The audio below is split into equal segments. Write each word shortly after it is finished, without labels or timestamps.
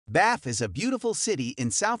Bath is a beautiful city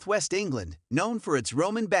in southwest England, known for its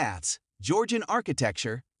Roman baths, Georgian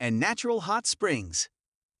architecture, and natural hot springs.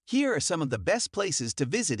 Here are some of the best places to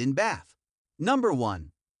visit in Bath. Number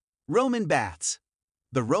 1. Roman Baths.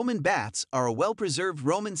 The Roman Baths are a well-preserved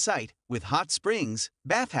Roman site with hot springs,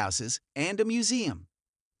 bathhouses, and a museum.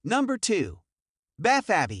 Number 2. Bath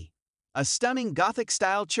Abbey. A stunning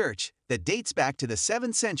Gothic-style church that dates back to the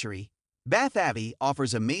 7th century, Bath Abbey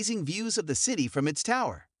offers amazing views of the city from its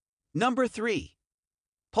tower. Number 3.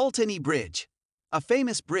 Pulteney Bridge. A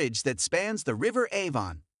famous bridge that spans the River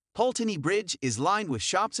Avon. Pulteney Bridge is lined with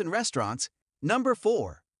shops and restaurants. Number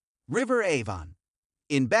 4. River Avon.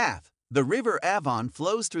 In Bath, the River Avon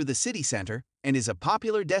flows through the city center and is a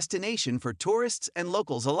popular destination for tourists and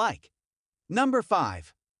locals alike. Number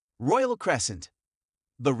 5. Royal Crescent.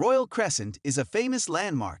 The Royal Crescent is a famous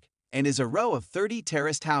landmark and is a row of 30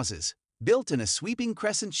 terraced houses, built in a sweeping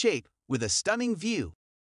crescent shape with a stunning view